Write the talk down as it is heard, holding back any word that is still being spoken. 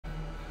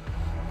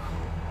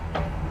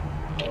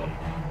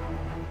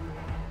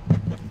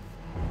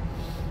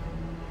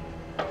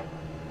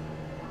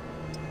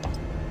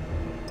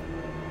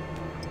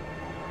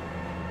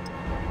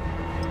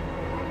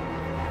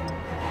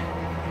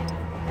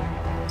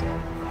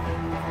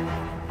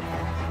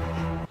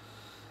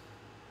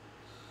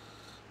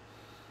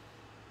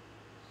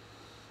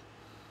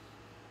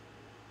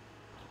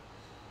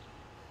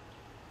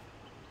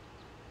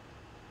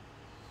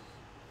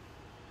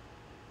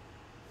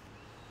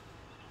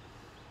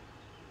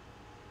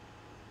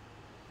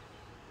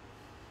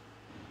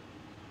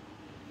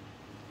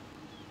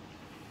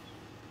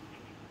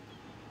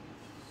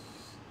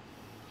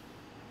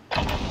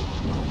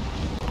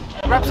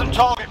Grab some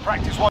target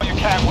practice while you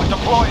can. We're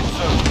deploying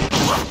soon.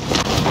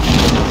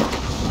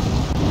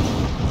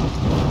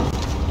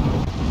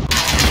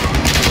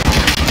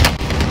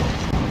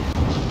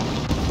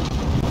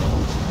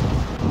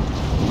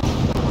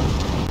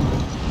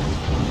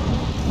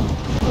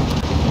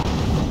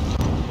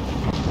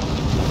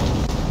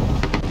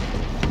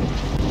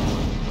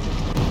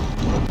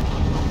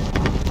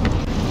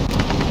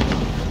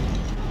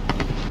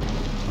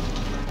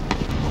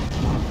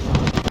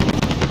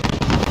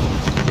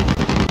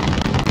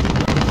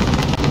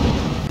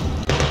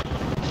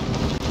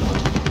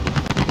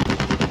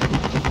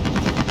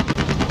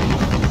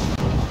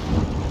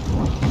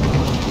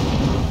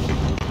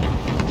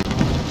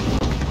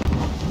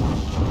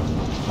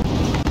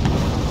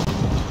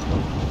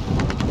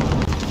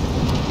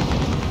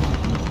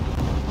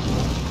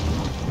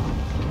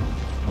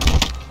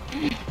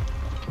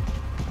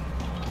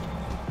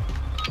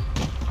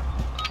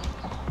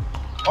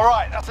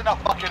 Alright, that's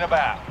enough mucking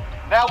about.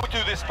 Now we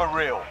do this for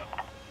real.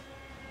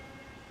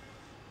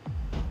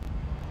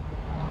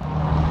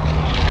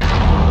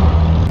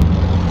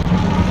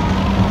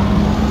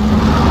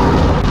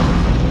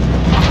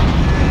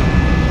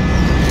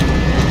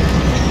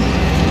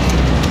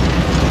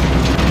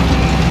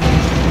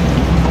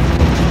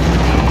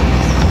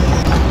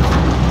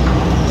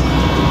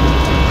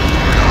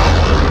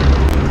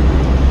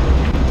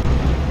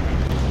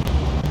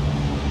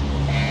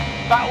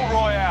 Battle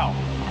Royale.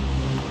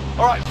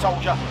 Alright,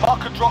 soldier,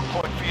 mark a drop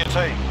point for your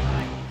team.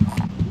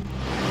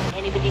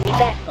 Anybody need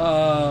that?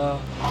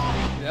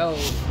 Yo.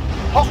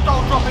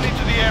 Hostile dropping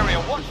into the area.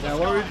 Watch the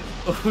Now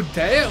oh,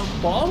 damn,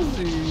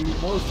 ballsy.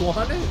 Most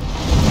wanted?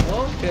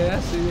 Okay, I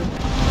see you.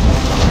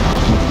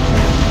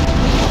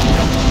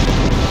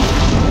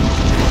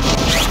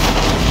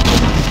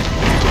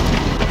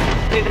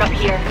 Moving up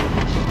here.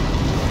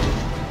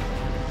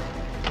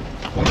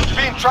 You're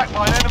being tracked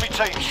by an enemy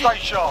team. Stay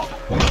sharp.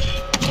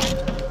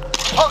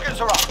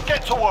 Targets are up.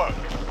 Get to work.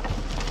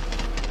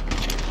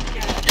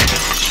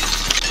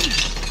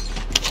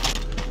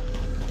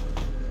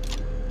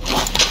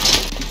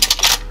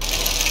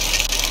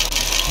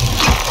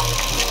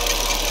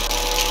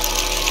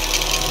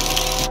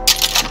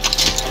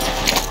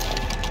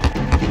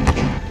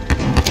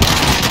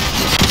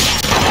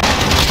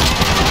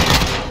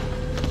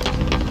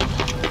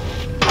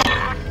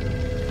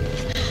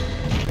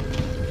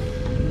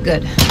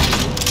 Good.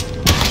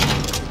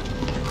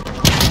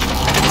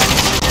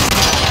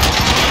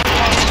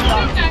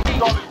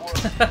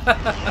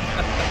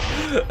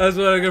 That's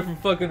what I get from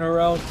fucking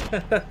around.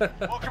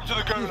 Welcome to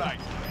the Gulag.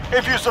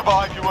 If you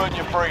survive, you earn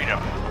your freedom.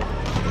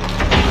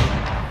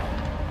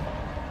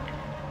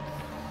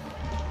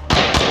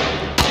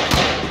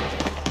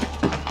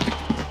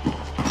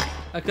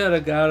 I could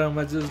have got him.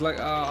 I just like,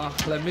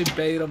 let me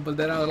bait him, but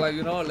then I was like,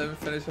 you know what, let me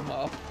finish him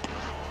off.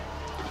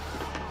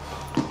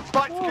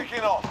 Fight's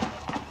kicking off.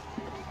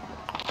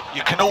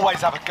 You can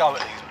always have a go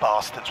at these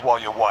bastards while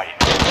you wait.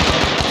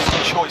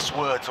 Some choice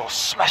words or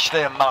smash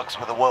their mugs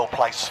with a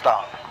well-placed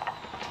stun.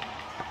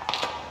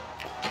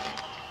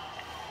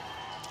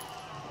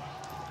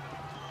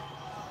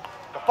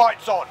 The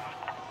fight's on.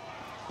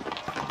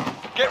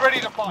 Get ready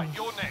to fight.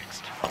 You're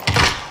next.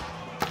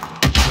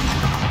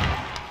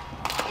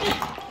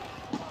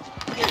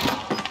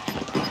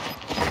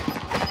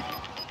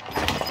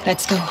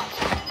 Let's go.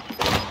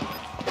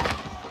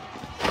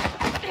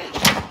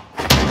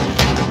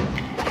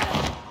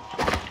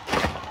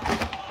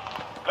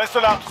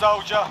 Listen up,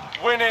 soldier.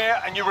 Win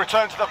here and you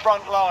return to the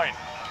front line.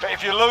 But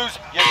if you lose,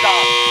 you're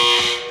done.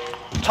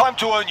 Time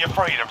to earn your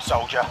freedom,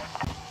 soldier.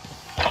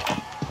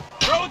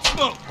 Throw it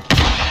smoke!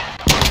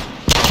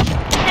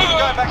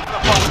 Go back to the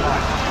front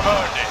line. You've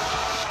earned it.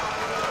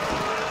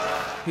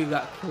 He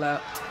got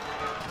clapped.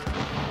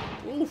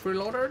 Ooh,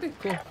 reload already?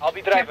 Cool. I'll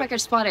be Care driving.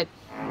 package spotted.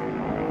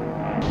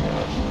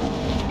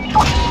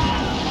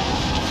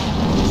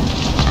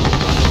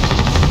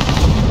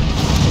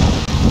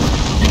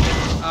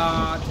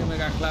 I think I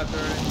got clapped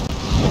already.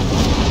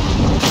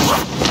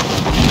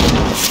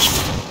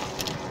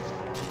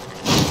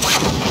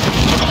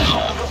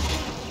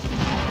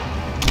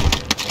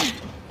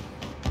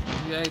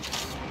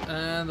 Yikes.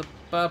 And the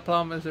bad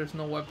problem is there's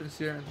no weapons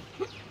here.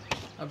 And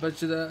I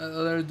bet you the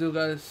other two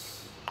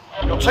guys.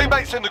 Your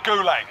teammates in the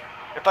Gulag.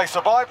 If they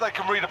survive, they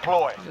can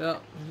redeploy. Yeah,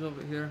 he's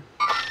over here.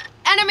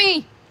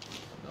 Enemy!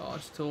 Oh,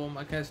 it's two of them.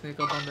 I can't sneak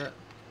up on that.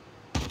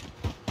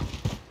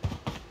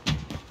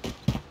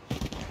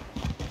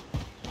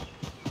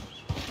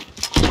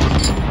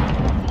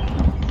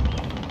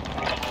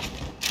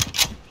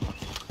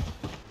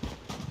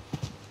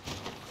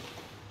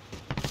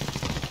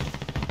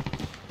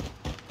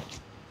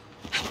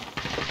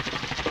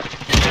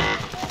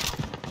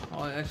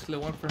 Oh, I actually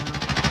went for him.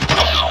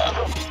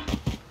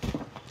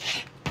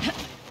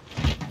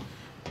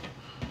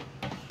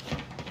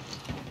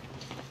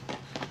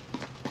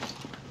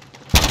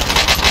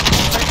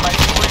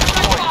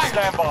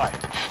 Stand by.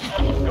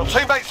 Your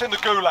teammates in the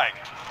Gulag.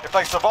 If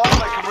they survive,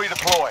 they can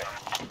redeploy.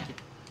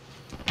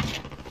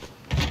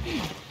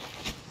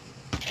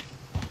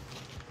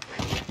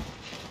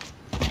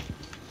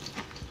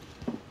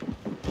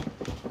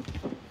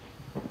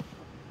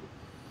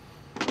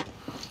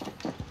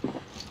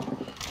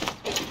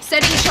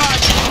 Setting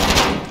charge.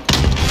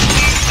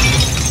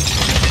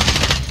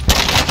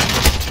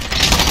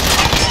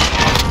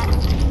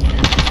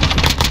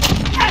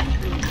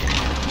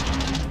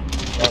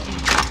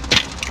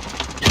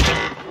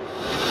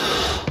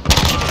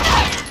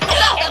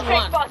 Entry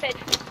spotted.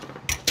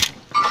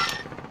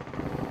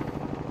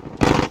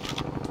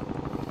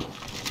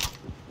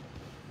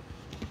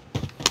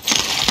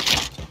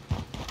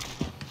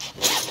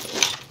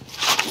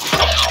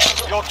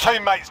 Your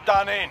teammate's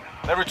done in.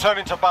 They're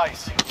returning to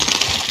base.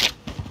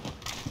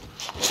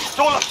 It's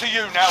all up to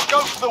you now.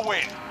 Go for the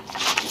win.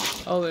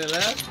 Oh, they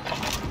left?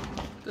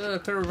 I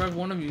could have revived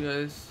one of you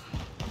guys.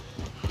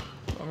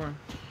 Bummer.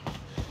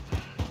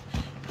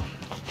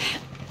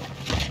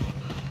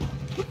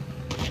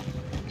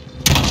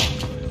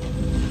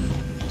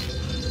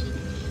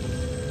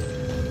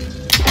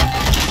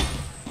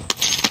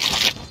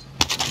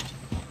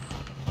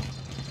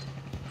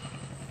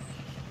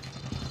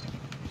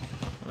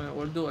 Alright,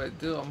 what do I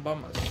do? I'm by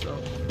myself.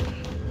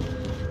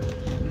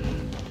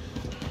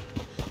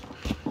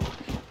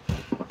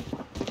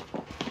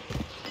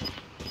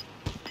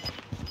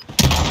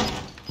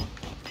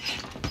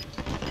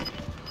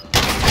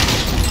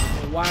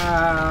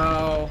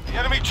 Wow. The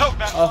enemy took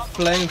that. A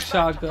flame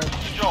shotgun.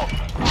 Good job.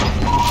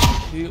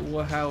 He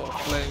will have a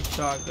flame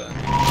shotgun.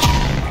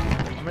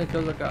 How many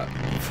kills I got?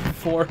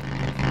 4.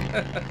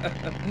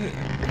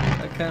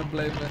 I can't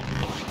blame it.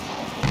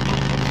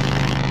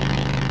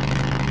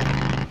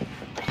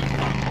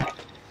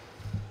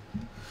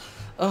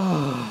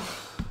 Oh,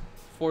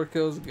 4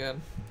 kills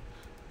again.